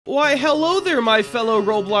Why, hello there, my fellow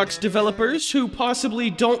Roblox developers who possibly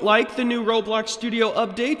don't like the new Roblox Studio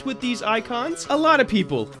update with these icons. A lot of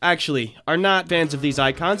people, actually, are not fans of these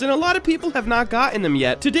icons, and a lot of people have not gotten them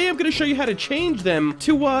yet. Today, I'm going to show you how to change them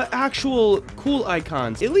to actual cool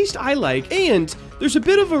icons. At least I like, and there's a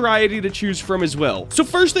bit of variety to choose from as well. So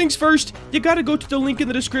first things first, you gotta go to the link in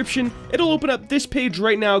the description. It'll open up this page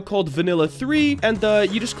right now called Vanilla 3, and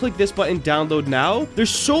you just click this button, download now. There's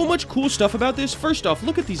so much cool stuff about this. First off,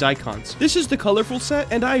 look at these icons. This is the colorful set,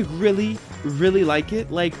 and I really like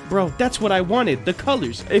it. Like, bro, that's what I wanted, the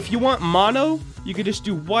colors. If you want mono, you could just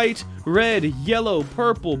do white, red, yellow,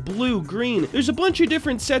 purple, blue, green. There's a bunch of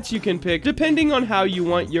different sets you can pick depending on how you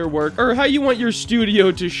want your work or how you want your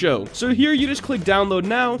studio to show. So here you just click download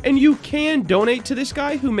now, and you can donate to this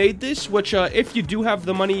guy who made this, which if you do have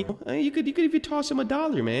the money, you could even toss him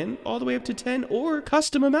 $1, man, all the way up to 10 or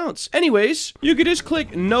custom amounts. Anyways, you could just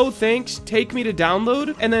click no thanks, take me to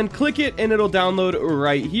download, and then click it and it'll download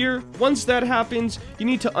right here. Once that happens, you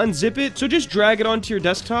need to unzip it. So just drag it onto your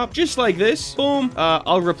desktop just like this. Boom.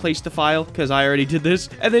 I'll replace the file because I already did this.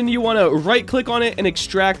 And then you want to right click on it and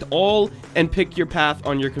extract all and pick your path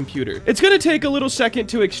on your computer. It's going to take a little second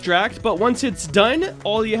to extract, but once it's done,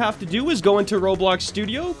 all you have to do is go into Roblox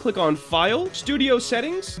Studio, click on File, Studio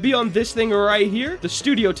Settings, be on this thing right here, the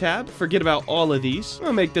Studio tab. Forget about all of these.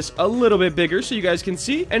 I'll make this a little bit bigger so you guys can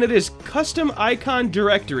see, and it is Custom Icon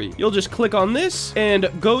Directory. You'll just click on this and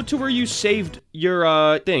go to where you saved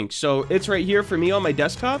your thing. So it's right here for me on my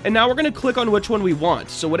desktop, and now we're going to click on which one we want.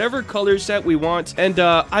 So whatever color set we want, and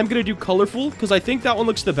I'm going to do colorful because I think that one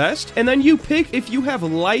looks the best. And then you pick if you have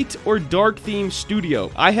light or dark theme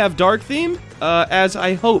studio. I have dark theme, as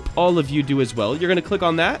I hope all of you do as well. You're going to click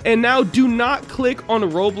on that, and now do not click on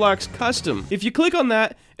Roblox Custom. If you click on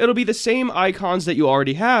that, it'll be the same icons that you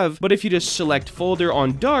already have, but if you just select folder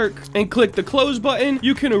on dark and click the close button,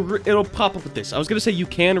 you can, it'll pop up with this. I was gonna say you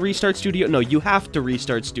can restart studio. No, you have to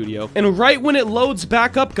restart studio. And right when it loads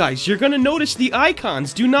back up, guys, you're gonna notice the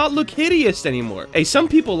icons do not look hideous anymore. Hey, some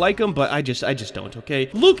people like them, but I just don't, okay?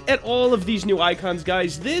 Look at all of these new icons,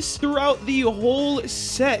 guys. This throughout the whole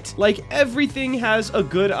set, like everything has a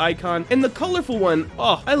good icon, and the colorful one,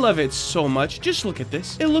 oh, I love it so much. Just look at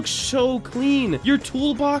this. It looks so clean. Your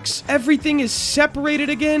toolbox, everything is separated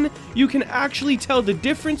again. You can actually tell the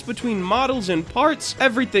difference between models and parts.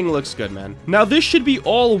 Everything looks good, man. Now, this should be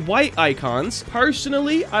all white icons.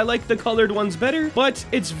 Personally, I like the colored ones better, but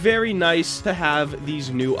it's very nice to have these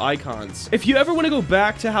new icons. If you ever want to go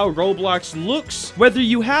back to how Roblox looks, whether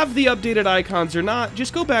you have the updated icons or not,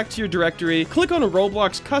 just go back to your directory, click on a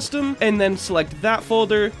Roblox Custom, and then select that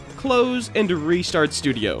folder, close, and restart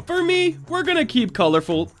studio. For me, we're gonna keep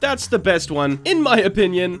colorful. That's the best one, in my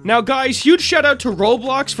opinion. Now, guys, huge shout out to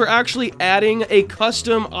Roblox for actually adding a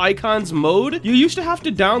custom icons mode. You used to have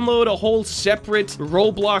to download a whole separate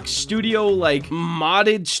Roblox Studio, like,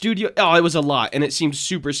 modded studio. Oh, it was a lot, and it seemed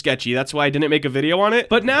super sketchy. That's why I didn't make a video on it.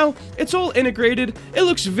 But now, it's all integrated. It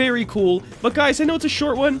looks very cool. But, guys, I know it's a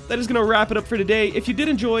short one. That is gonna wrap it up for today. If you did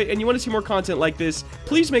enjoy and you want to see more content like this,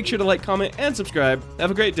 please make sure to like, comment, and subscribe.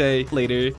 Have a great day. Later.